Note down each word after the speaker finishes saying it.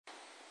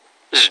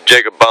This is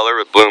Jacob Butler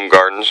with Bloom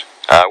Gardens.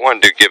 I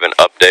wanted to give an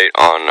update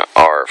on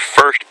our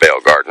first Bale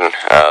garden.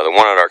 The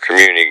one at our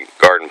community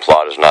garden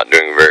plot is not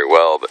doing very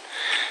well, but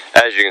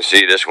as you can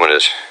see, this one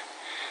is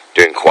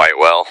doing quite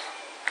well.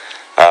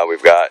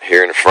 We've got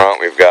here in the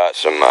front, we've got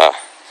some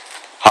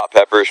hot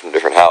peppers, some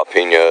different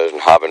jalapenos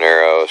and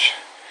habaneros,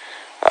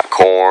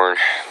 corn.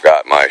 I've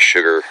got my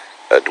sugar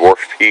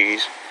dwarf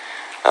peas.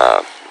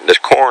 This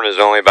corn is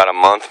only about a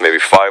month, maybe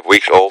 5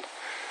 weeks old,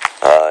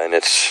 and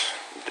it's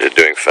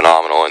doing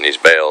phenomenal in these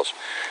bales.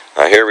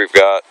 Here we've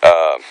got,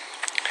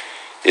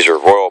 these are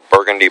Royal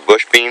Burgundy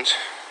bush beans,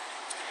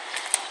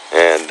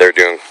 and they're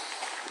doing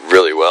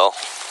really well.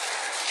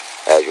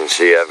 As you can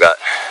see, I've got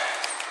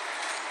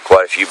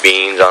quite a few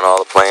beans on all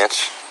the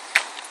plants.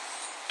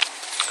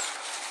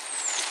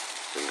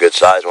 Some good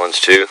sized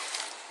ones too.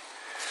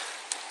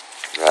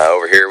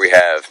 Over here we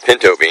have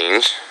pinto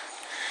beans,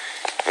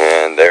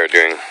 and they're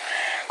doing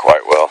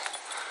quite well.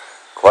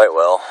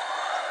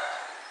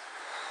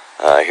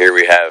 Here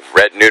we have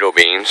red noodle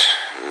beans.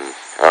 I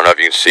don't know if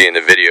you can see in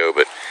the video,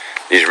 but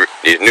these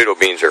noodle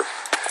beans are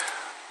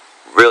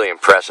really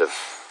impressive.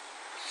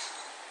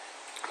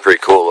 Pretty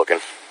cool looking,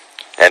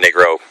 and they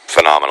grow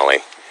phenomenally.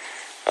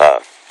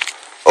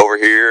 Over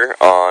here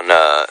on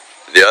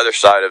the other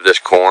side of this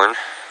corn,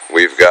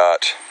 we've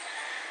got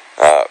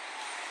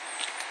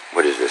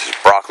what is this?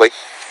 It's broccoli,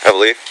 I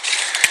believe.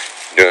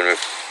 Doing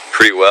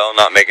pretty well,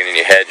 not making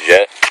any heads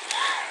yet.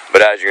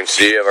 But as you can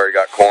see, I've already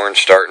got corn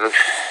starting.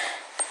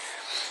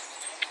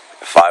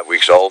 5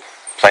 weeks old.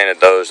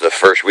 Planted those the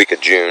first week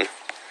of June.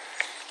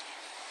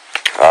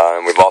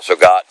 And we've also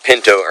got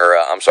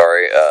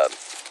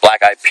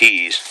black-eyed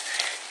peas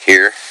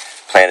here,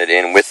 planted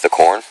in with the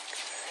corn.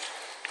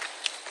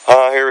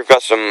 Here we've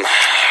got some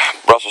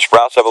Brussels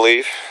sprouts, I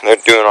believe. They're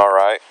doing all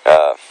right.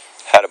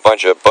 Had a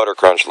bunch of butter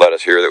crunch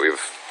lettuce here that we've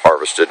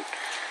harvested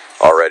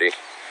already.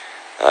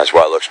 That's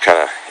why it looks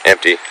kind of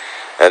empty.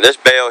 And this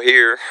bale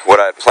here, what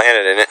I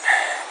planted in it,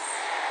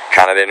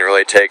 kind of didn't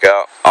really take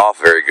off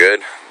very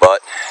good, but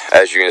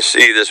as you can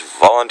see, this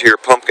volunteer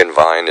pumpkin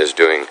vine is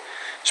doing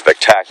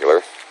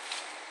spectacular.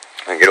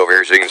 I can get over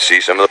here so you can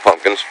see some of the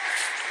pumpkins.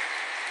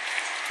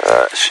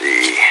 Let's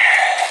see,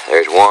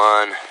 there's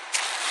 1,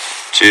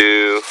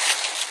 2,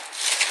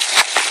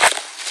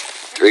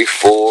 3,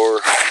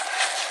 4.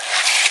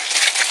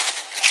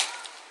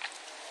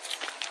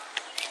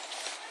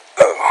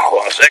 Oh,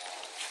 hold on a sec.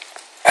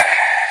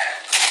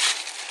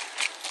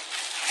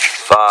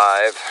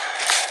 5,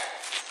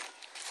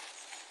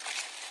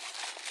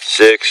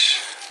 6.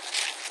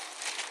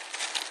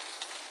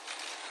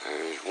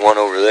 There's 1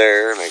 over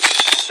there, makes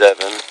 7.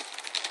 Where's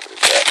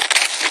that?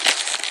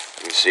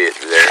 You can see it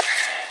through there.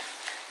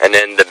 And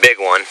then the big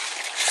one,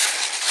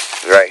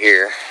 right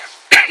here,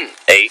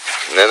 8.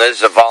 And then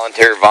there's a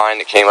volunteer vine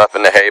that came up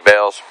in the hay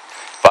bales.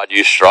 If I'd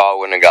used straw, I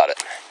wouldn't have got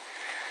it.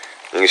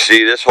 You can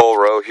see this whole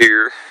row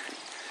here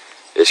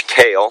is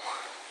kale,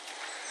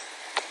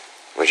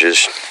 which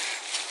is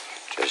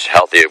just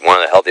healthy, one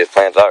of the healthiest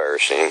plants I've ever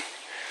seen.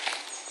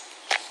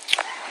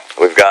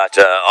 We've got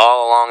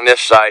all along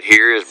this side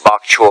here is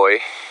bok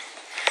choy,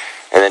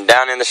 and then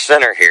down in the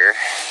center here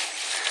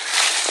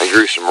I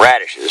grew some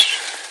radishes.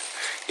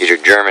 These are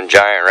German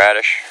giant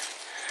radish.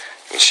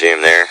 You can see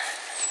them there.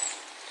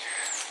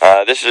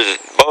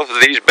 Both of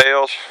these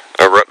bales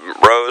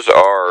rows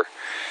are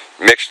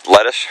mixed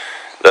lettuce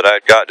that I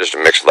got, just a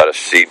mixed lettuce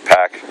seed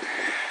pack.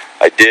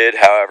 I did,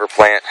 however,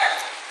 plant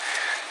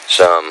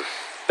some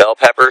bell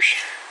peppers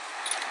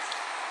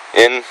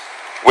in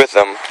with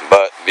them,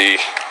 but the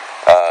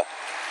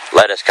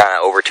lettuce kind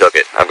of overtook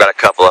it. I've got a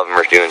couple of them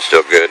are doing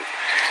still good,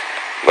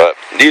 but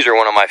these are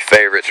one of my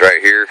favorites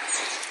right here.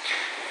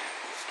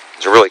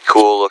 It's a really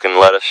cool looking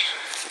lettuce.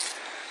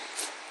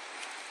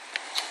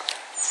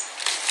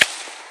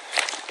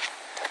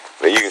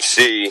 But you can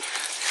see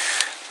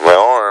my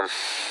arm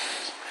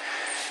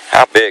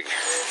how big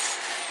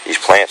these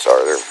plants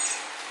are. They're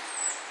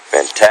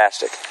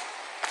fantastic.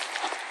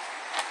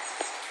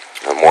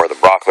 And more of the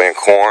broccoli and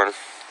corn.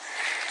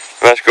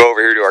 Let's go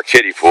over here to our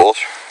kiddie pools.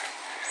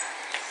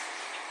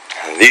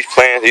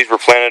 These were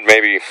planted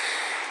maybe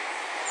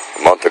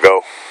a month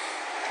ago,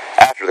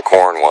 after the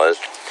corn was.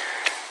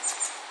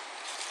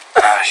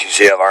 As you can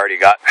see, I've already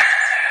got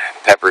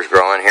peppers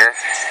growing here.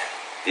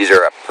 These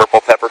are a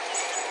purple pepper.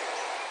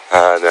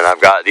 Then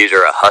these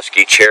are a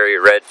husky cherry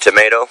red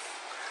tomato.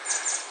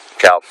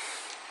 Look how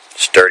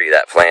sturdy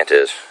that plant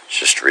is. It's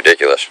just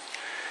ridiculous.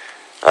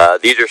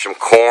 These are some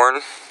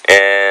corn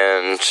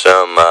and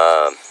some,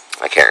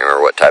 I can't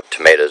remember what type of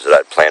tomatoes that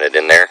I planted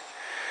in there.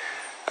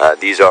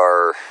 These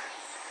are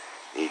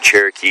the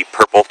Cherokee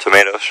purple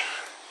tomatoes.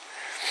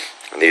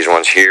 And these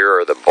ones here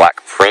are the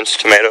Black Prince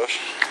tomatoes.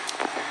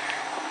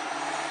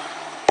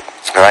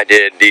 And I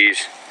did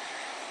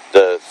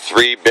the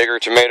 3 bigger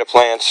tomato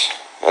plants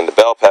and the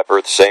bell pepper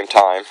at the same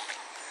time.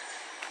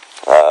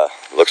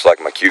 Looks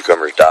like my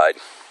cucumbers died.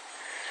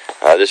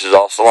 This is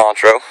all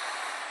cilantro.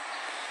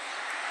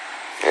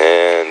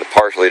 And the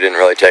parsley didn't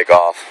really take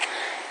off.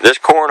 This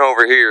corn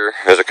over here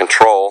is a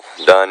control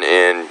done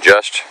in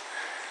just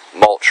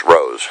mulch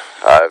rows.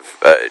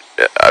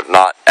 I've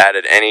not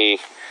added any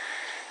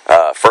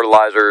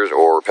fertilizers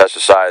or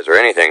pesticides or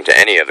anything to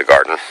any of the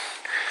garden.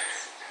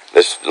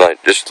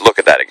 Just look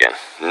at that again.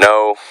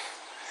 No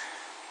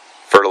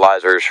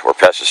fertilizers or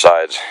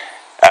pesticides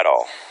at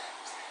all.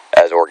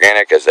 As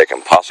organic as they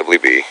can possibly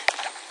be.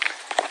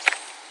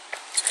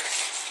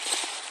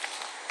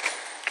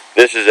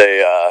 This is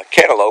a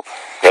cantaloupe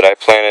that I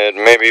planted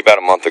maybe about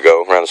a month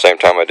ago, around the same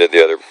time I did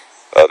the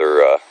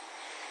other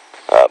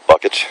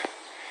buckets.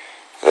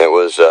 And it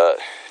was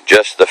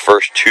just the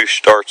first two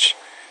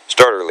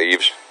starter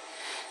leaves,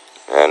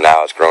 and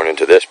now it's grown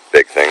into this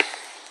big thing.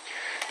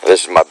 And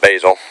this is my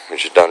basil,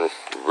 which has done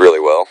really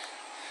well.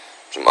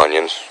 Some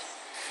onions.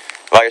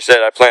 Like I said,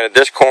 I planted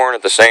this corn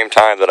at the same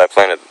time that I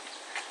planted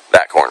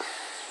that corn.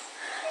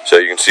 So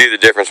you can see the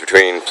difference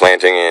between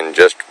planting in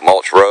just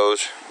mulch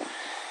rows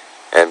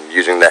and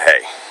using the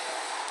hay.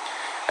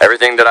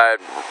 Everything that I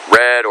had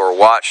read or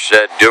watched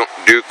said don't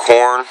do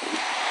corn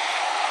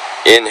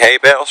in hay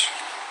bales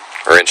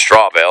or in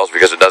straw bales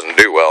because it doesn't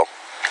do well.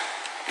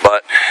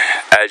 But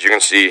as you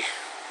can see,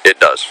 it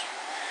does.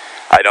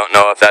 I don't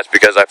know if that's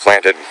because I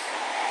planted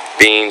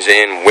beans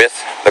in with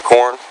the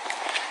corn.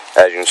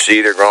 As you can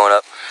see, they're growing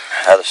up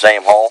out of the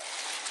same hole.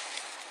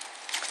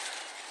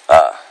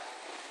 Let's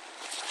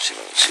see if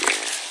we can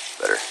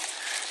see better.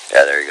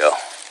 Yeah, there you go.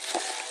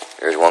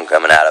 There's one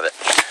coming out of it.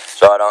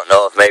 So I don't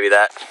know if maybe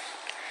that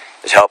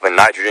is helping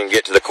nitrogen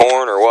get to the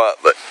corn or what,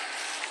 but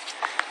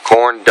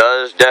corn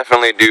does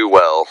definitely do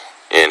well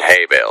in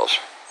hay bales.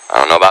 I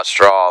don't know about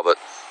straw, but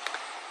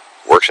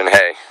works in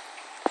hay.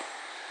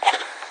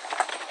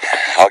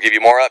 I'll give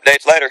you more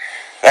updates later.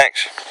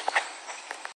 Thanks.